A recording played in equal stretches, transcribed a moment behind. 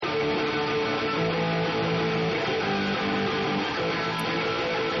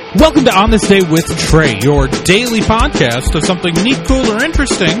Welcome to On This Day with Trae, your daily podcast of something neat, cool, or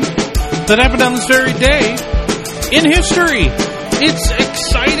interesting that happened on this very day in history. It's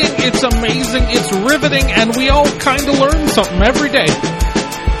exciting, it's amazing, it's riveting, and we all kind of learn something every day.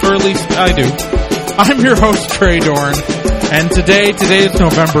 Or at least I do. I'm your host, Trae Dorn, and today is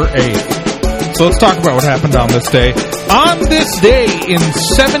November 8th. So let's talk about what happened on this day. On this day in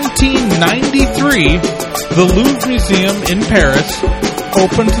 1793, the Louvre Museum in Paris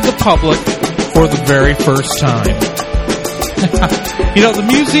opened to the public for the very first time. The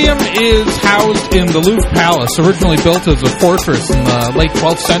museum is housed in the Louvre Palace, originally built as a fortress in the late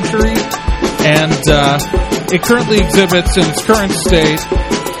 12th century, and it currently exhibits, in its current state,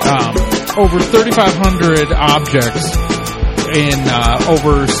 over 3,500 objects in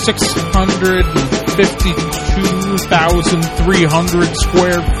over 652,300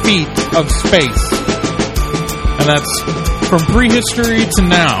 square feet of space. And that's from prehistory to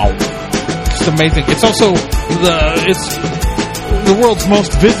now. It's amazing. It's also the world's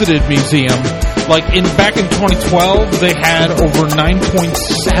most visited museum. Back in 2012, they had over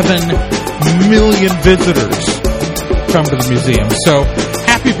 9.7 million visitors come to the museum. So,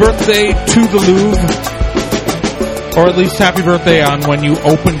 happy birthday to the Louvre. Or at least happy birthday on when you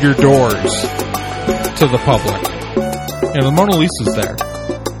opened your doors to the public. The Mona Lisa's there.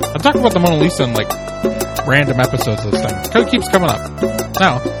 I'm talking about the Mona Lisa in random episodes of this thing. It keeps coming up.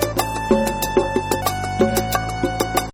 Now,